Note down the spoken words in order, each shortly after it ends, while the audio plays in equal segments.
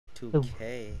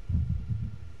2K.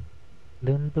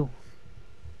 Lên tu.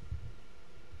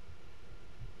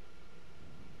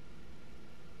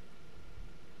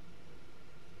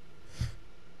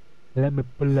 Let me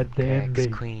pull up the X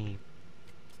MB. Queen.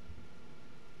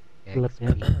 Pull X up the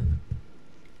MB. Queen.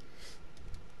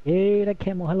 Yeah, that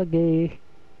camo hella gay.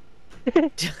 I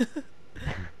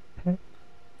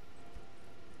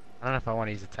don't know if I want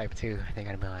to use the Type 2. I think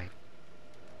I'd be like,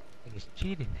 I think it's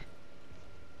cheating.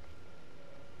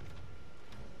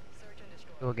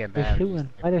 People get They're mad when you use shooting.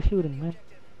 Type Why they shooting, man?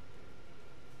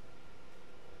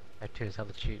 Type 2 is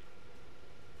hella cheat.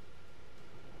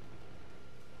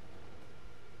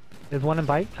 There's one in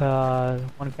bike,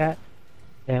 one cat,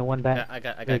 and one bat. I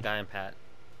got a guy in Pat.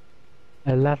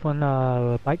 And last one,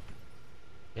 bike.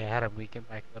 Yeah, I had him weaken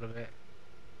back a little bit.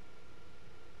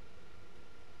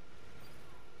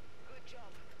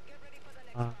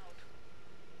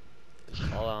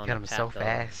 All on Got him Pat, so though.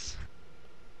 fast.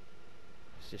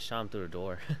 Just shot him through the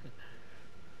door.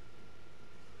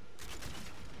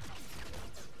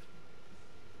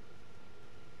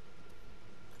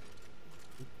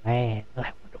 Man,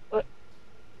 like, what the fuck?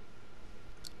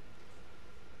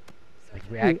 Like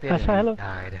reacted I and saw he hella,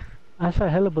 died. I saw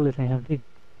hella bullets in him too.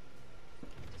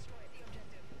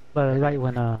 But right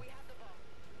when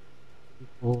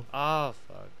people, Oh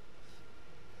fuck.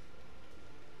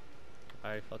 I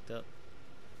already fucked up.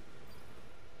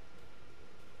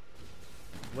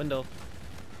 Window.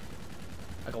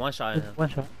 I got one shot in him. one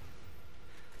shot.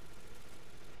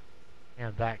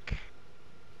 Yeah, back.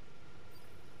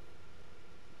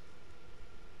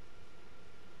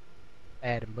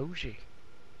 Bad emoji.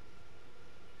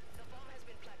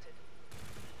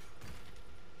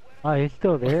 Oh, he's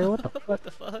still there. What the fuck? What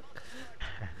the fuck?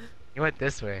 He went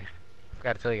this way.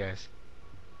 Forgot to tell you guys.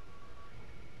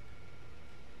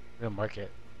 We'll mark it.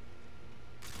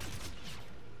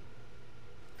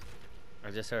 I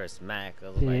just heard a smack. I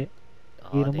was Yeah. like, Eat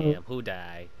oh 'em damn, up. who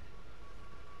died?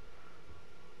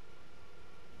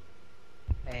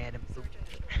 Bad emoji.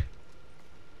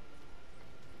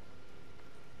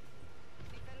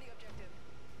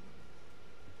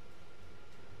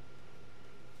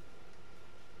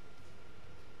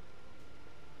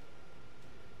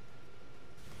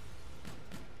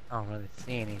 I don't really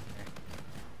see anything.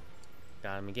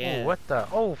 Got him again. Oh, what the?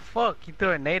 Oh, fuck. You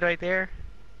threw a nade right there?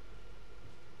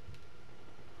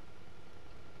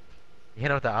 You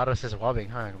hit him with the auto assist wall being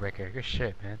hung, Breaker. Good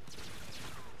shit, man.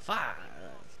 Fuck.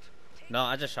 No,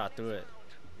 I just shot through it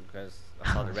because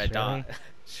I saw the red dot.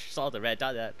 Saw the red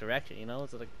dot that direction, you know?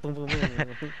 It's like boom, boom, boom, boom,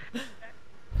 boom.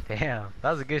 Damn,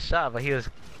 that was a good shot, but he was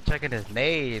checking his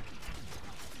nade.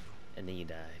 And then you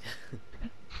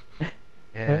died.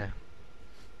 Yeah.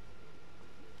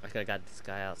 I could have got this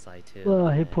guy outside too. Well,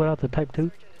 he man. pulled out the Type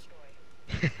 2.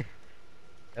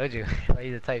 Told you. I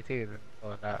use a Type 2.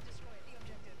 Oh, not.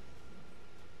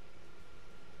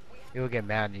 People get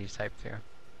mad when you use Type 2.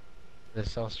 They're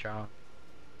so strong.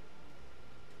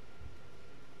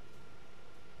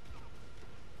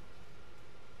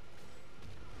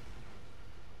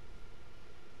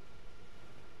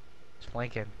 He's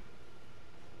flanking.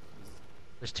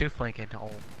 There's two flanking. Oh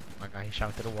my god, he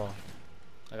shot through the wall.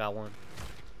 I got one.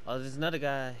 Oh, there's another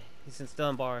guy. He's in still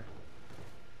in bar.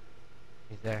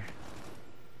 He's there.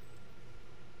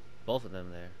 Both of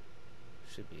them there.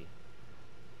 Should be.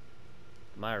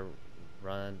 Might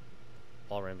run.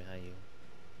 Ball right behind you.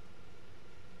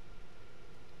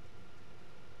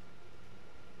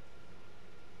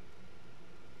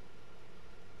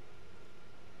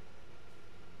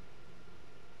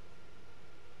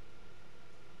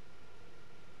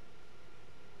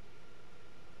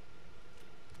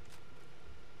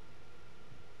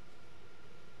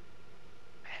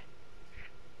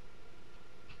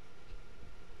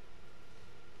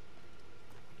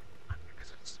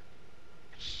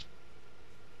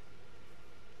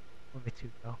 Let me two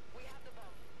go.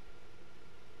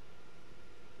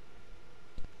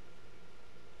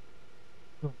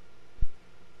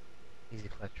 Easy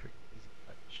clutch, Rick. Easy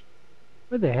clutch.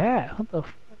 Where they at? What the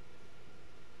fuck?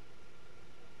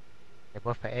 They're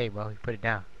both at A, bro. You put it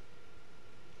down.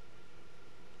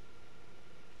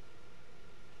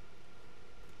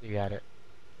 You got it.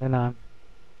 And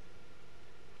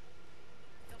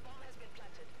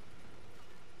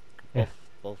yeah.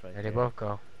 Both right There there. they both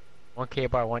go. One K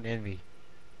bar, one envy.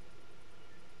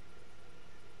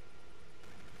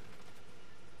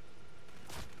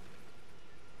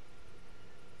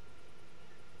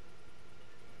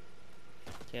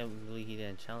 Can't believe he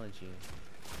didn't challenge you.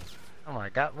 Oh my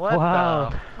god, what Wow.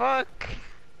 the fuck?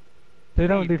 They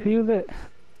don't Hey, defuse it.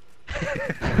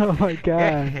 Oh my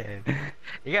god.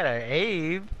 You gotta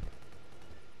aim.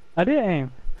 I did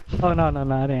aim. Oh no, no,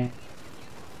 no, I didn't.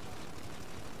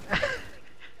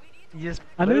 You just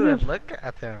I knew flew and this. look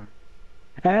at them.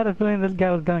 I had a feeling this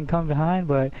guy was gonna come behind,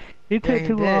 but he Yeah, took he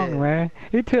too long, did. man.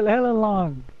 He took hella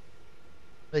long.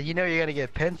 But you know you're gonna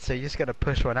get pinched, so you just gotta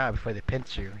push one out before they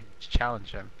pinch you. Just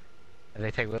challenge them. If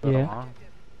they take a little Yeah. long,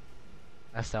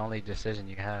 that's the only decision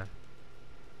you have.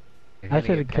 If I you're gonna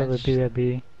should have get killed the pinched, dude at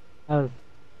B. I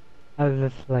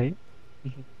was just like,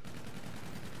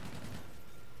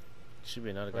 Should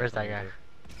be another guy. where's that coming,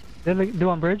 guy? dude. do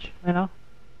on bridge right now.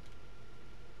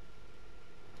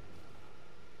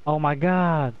 Oh my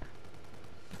god.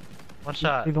 One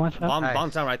shot. He's one shot. Bomb, Nice.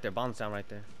 bomb's down right there. Bomb's down right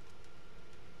there.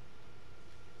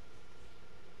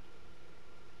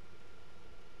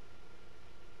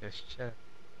 Good shit.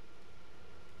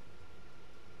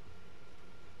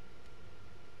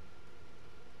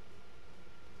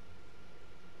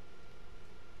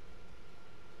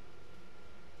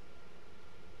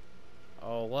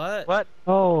 Oh, what? What?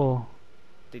 Oh,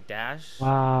 The dash?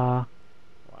 wow.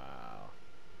 Wow.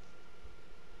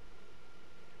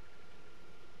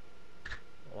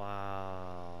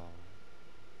 Wow.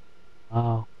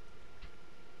 Wow.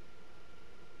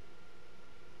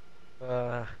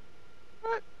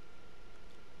 What?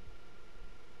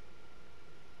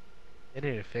 They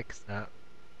need to fix that.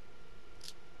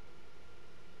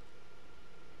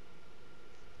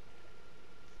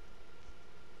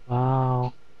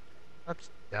 Wow. That's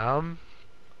dumb.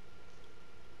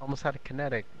 Almost had a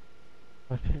kinetic.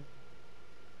 Oh, shit.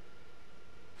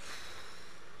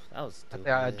 That was I stupid.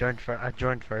 think I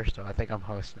joined first though. I think I'm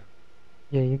host now.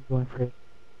 Yeah, you're going for it.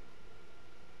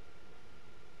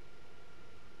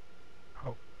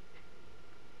 Oh.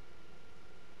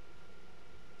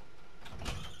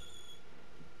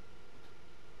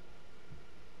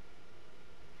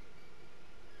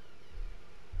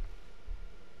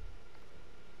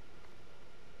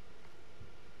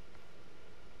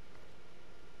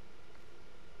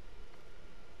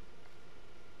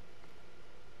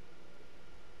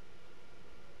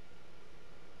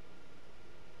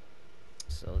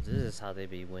 So this is how they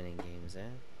be winning games, eh?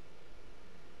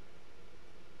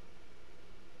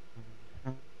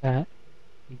 That.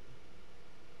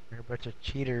 You're a bunch of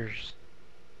cheaters.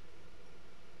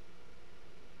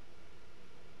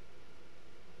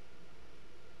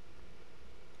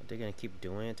 Are they gonna keep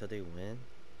doing it until they win?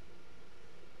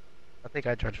 I think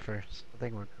I joined first. I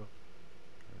think we're cool.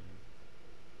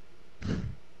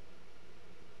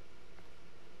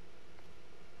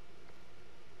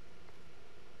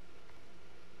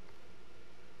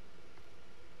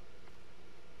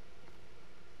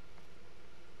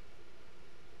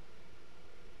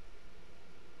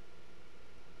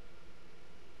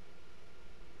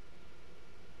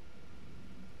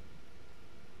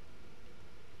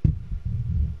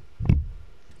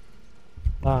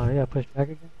 Wow, yeah, push back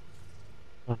again.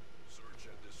 What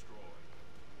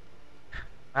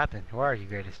happened? Who are you,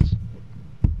 greatest?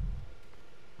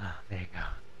 Ah, there you go.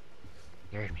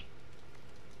 Scared me.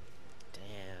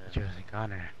 Damn. She was a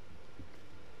goner.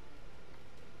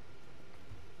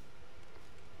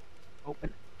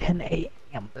 Open 10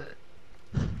 a.m.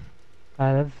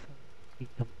 That's.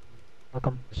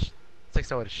 Welcome. Let's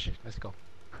go with shit. Let's go.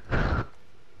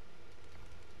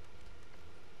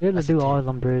 You're to That's do a all team.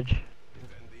 on bridge.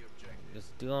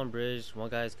 Just do on bridge. One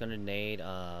guy's gonna nade,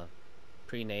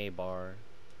 pre-nade bar.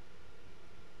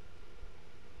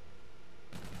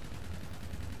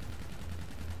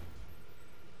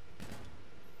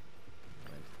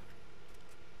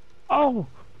 Oh!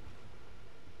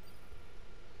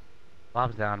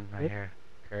 Bomb's down right Yep. here.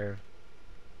 Curve.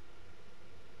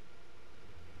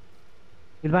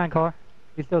 He's behind car.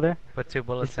 He's still there. Put 2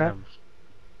 bullets in trapped? him.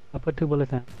 I put 2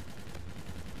 bullets in.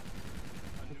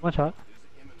 One shot.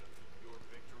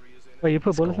 Wait, you put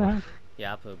Let's bullets go. in him?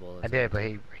 Yeah, I put bullets. I did, but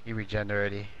he regened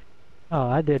already. Oh,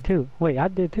 I did too. Wait, I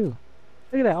did too.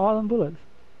 Look at that, all them bullets.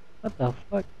 What the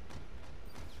fuck?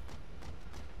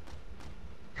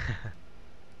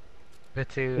 Put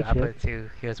 2. Good I shit. put 2.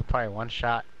 He was probably 1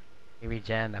 shot. He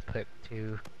regened. I put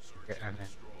 2. And then,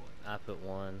 I put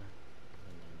one.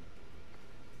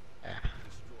 yeah.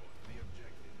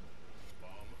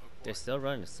 They're still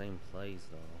running the same plays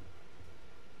though.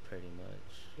 Pretty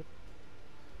much.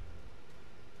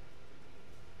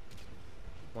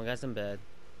 One guy's in bed.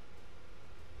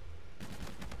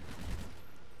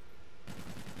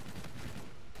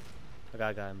 I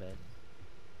got a guy in bed.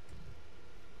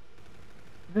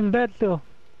 He's in bed still.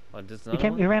 Oh, this is He another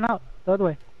came. one? He ran out the other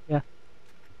way. Yeah.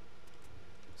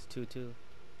 It's 2-2.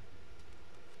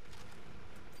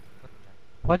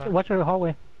 Watch your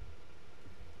hallway.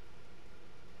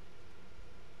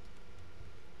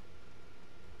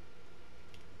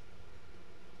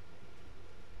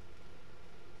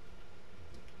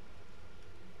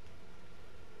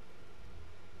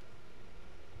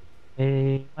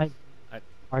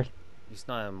 He's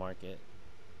not in market.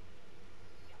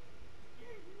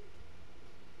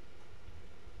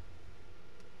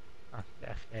 Oh,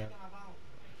 that failed.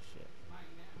 Shit.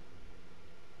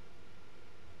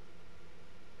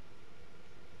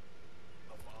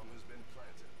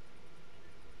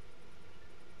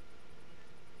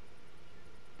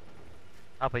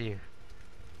 Top of you.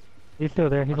 He's still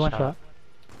there. He's One one shot. shot.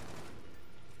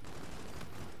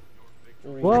 Ooh,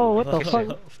 Whoa, what the look at fuck?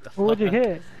 you. Where'd you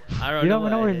hit? I don't You know. don't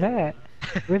even know what where I he's hit.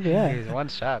 at. Where's he at? He's one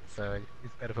shot, so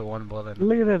he's gotta put one bullet in.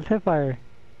 Look at that hip fire.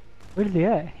 Where's he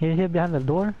at? He hit behind the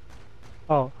door?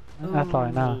 Oh, I saw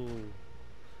it now. Ooh.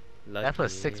 That put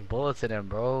 6 Lucky. bullets in him,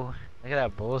 bro. Look at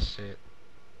that bullshit.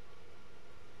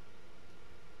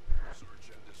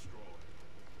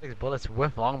 6 bullets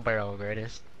with long barrel,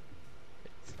 greatest.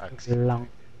 It sucks. Long.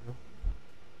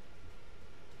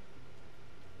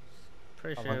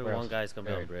 Pretty Oh, sure one one guy's gonna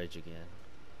be on Right. bridge again.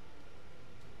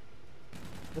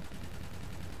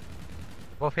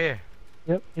 Both here.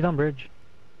 Yep, he's on bridge.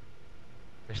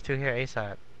 There's 2 here, A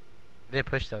side. They did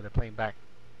push though, they're playing back.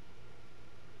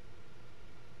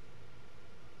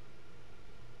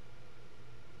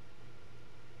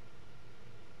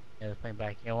 Yeah, they're playing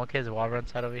back. You know, one kid's wall run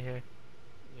side over here.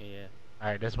 Yeah.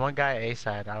 Alright, there's one guy A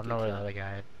side. I don't know Good where the kill. other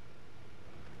guy is.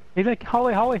 He's like,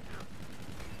 hallway.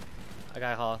 I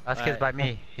got Hall. Last kid's by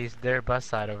me. He's their bus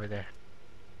side over there.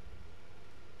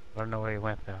 I don't know where he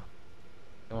went though.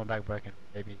 He went back broken,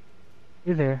 maybe.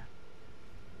 He's there.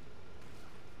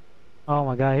 Oh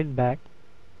my god, he's back.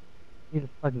 He's a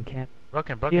fucking camp.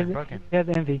 Broken, He broken, has, broken, he has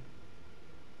envy.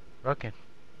 broken.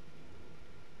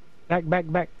 Back.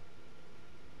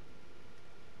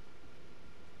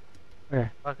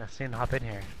 Where? Fuck, I seen him hop in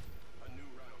here.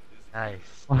 Nice.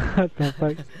 What the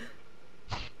fuck?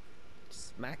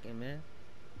 Smack him, man.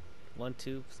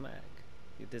 1-2 smack.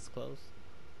 You this close?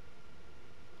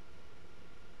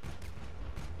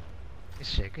 Good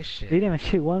shit, good He shit. didn't even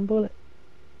shoot one bullet.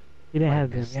 He didn't Like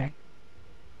have the this. react.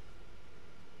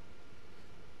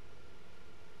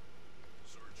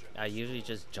 I usually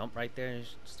just jump right there and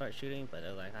start shooting, but I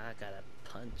was like, I gotta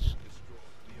punch.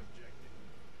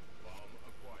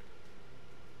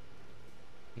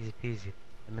 Easy peasy.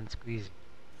 Lemon squeezy.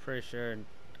 Pretty sure the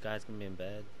guy's gonna be in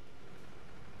bed.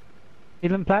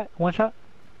 He's in plat, one shot.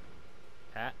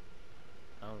 Pat?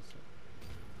 I don't see.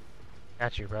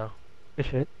 Got you, bro. Good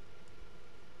shit.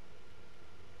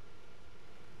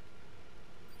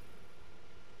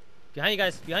 Behind you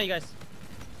guys! Behind you guys!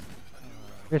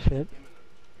 Good shit.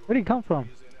 Where'd he come from?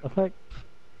 The fuck?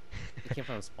 He came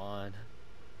from spawn.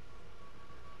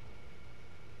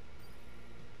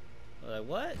 I was like,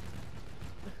 what?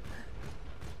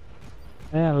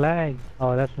 Man, lag.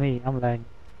 Oh, that's me. I'm lagging.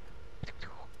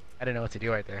 I didn't know what to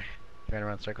do right there. Trying to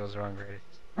run circles wrong,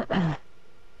 greatest.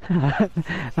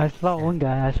 I saw one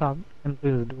guy. I shot him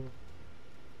through the door.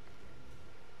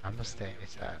 I'm gonna stay.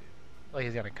 It's well,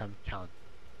 he's gonna come challenge.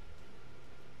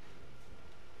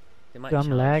 They might Dude, I'm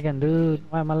challenge lagging, me. dude.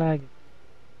 Why am I lagging?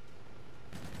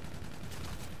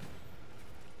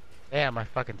 Damn, I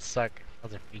fucking suck.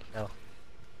 That was a free kill.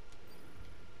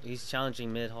 He's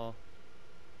challenging mid hall.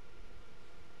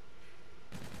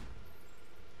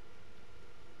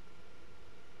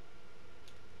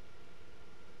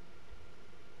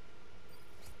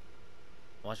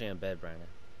 Watching in bed, Brandon.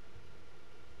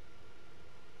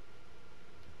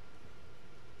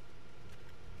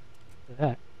 What's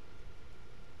that?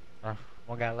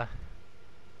 One guy left.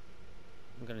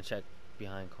 I'm gonna check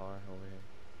behind car over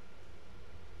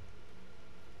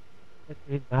here.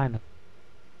 He's behind us.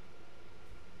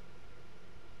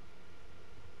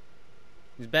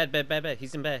 He's bed.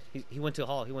 He's in bed. He went to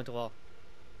hall. He went to hall.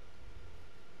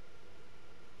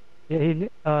 Yeah, he's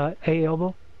A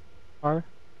elbow. R.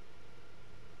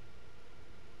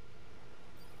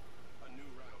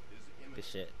 Good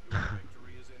shit.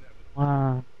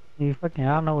 He fucking.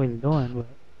 I don't know what he's doing, but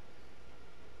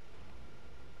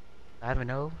I don't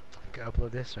know. I can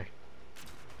upload this way.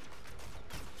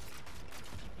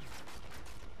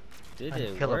 Did it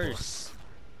Unkillable. worse.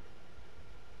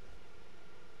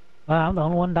 I'm the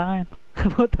only one dying.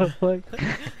 What the fuck?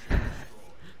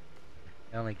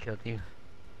 I only killed you.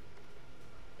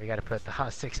 We gotta put the hot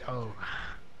 6-0.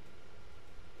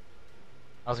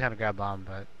 I was gonna grab bomb,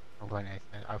 but I'm going to.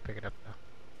 I'll pick it up though.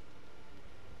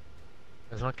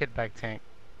 There's one kid back tank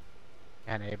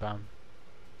and A bomb.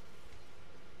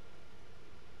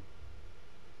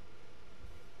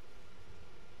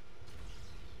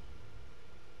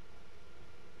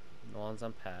 No one's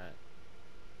on Pat.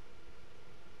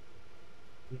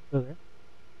 He's still there.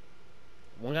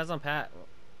 One guy's on Pat.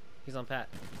 He's on Pat.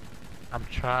 I'm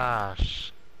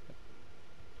trash.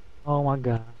 Oh my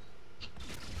god.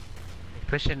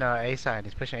 pushing A side.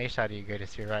 He's pushing A side of you,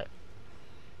 greatest to your right.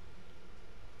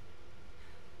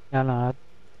 Yeah, no.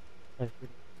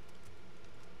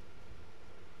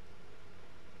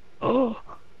 Oh!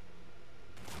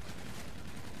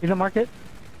 You don't mark it?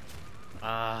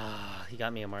 Ah, he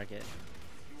got me a market.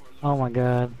 Oh my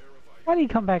god. Why did he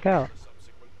come back out?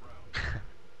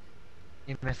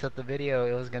 You messed up the video.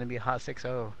 It was gonna be hot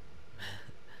 6-0.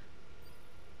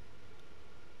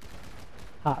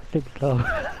 Hot 6 though.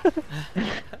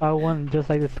 I won just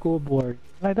like the scoreboard.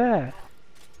 Like that.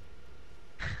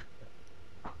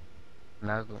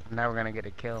 Now we're gonna get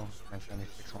a kill. That's gonna be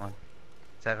 6-1.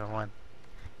 7-1.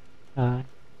 Uh, I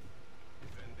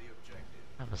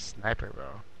have a sniper, bro.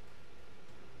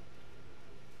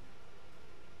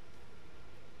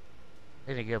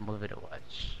 Need a good movie to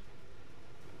watch.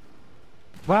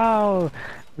 wow!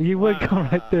 You would come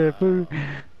right there, fool.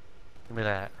 Give me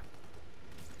that.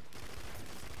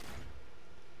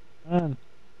 Man,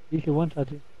 you should one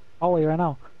shot it. Hallway right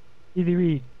now. Easy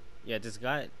read. Yeah, this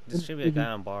should be a guy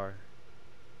on bar.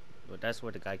 But that's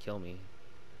where the guy killed me.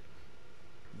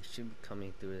 He should be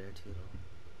coming through there too, though.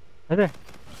 Right there.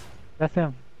 That's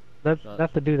him. That's No.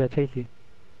 that's the dude that chased you.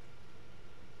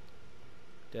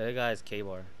 The other guy is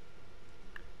K-bar.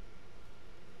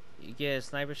 You get a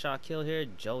sniper shot kill here,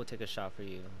 Joe will take a shot for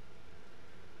you.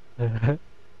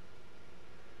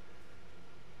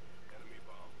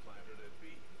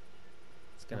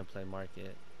 It's gonna play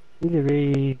market. Easy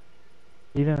read.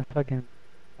 He didn't fucking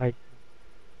like.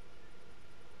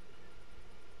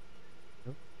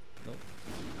 Nope.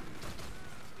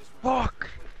 Fuck!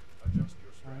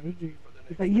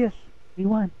 He's like, yes, we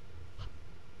won.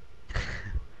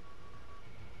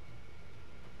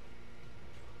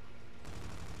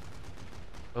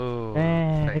 Ooh.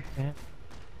 Damn, Hey, hit that.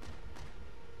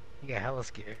 you got hella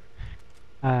scared.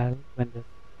 Window.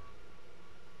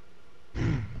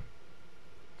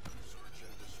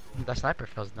 That sniper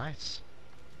feels nice.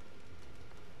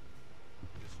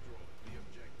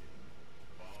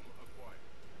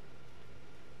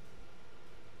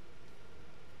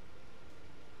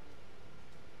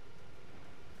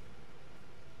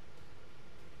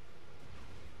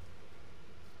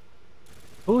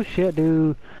 Oh shit,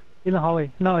 dude. He's in the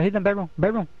hallway. No, he's in the bedroom.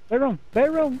 Bedroom. Bedroom.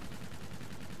 Bedroom.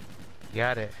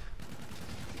 Got it.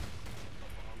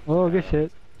 Oh, good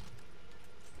shit.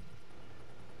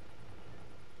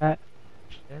 Alright.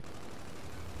 Shit.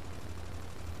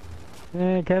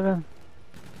 Yeah, Kevin.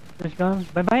 Finish guns.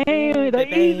 Bang bang! The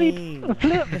Bang, easy bang.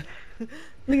 flip!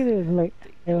 Look at this. Like,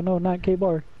 hell no, not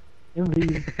K-bar.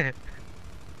 MV.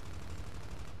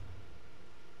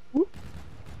 Whoop.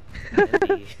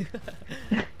 Envy.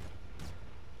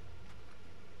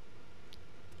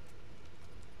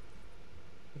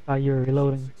 Thought you were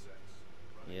reloading.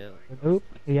 Yeah. Nope.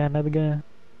 You got another gun.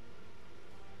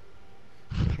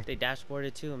 They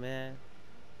dashboarded too, man.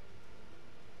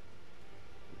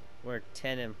 We're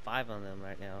 10 and 5 on them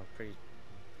right now. Pretty.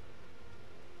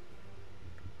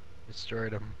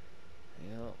 Destroyed him.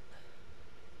 You know,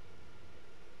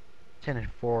 10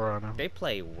 and 4 on him. they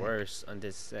play worse on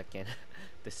this second,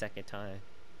 the second time.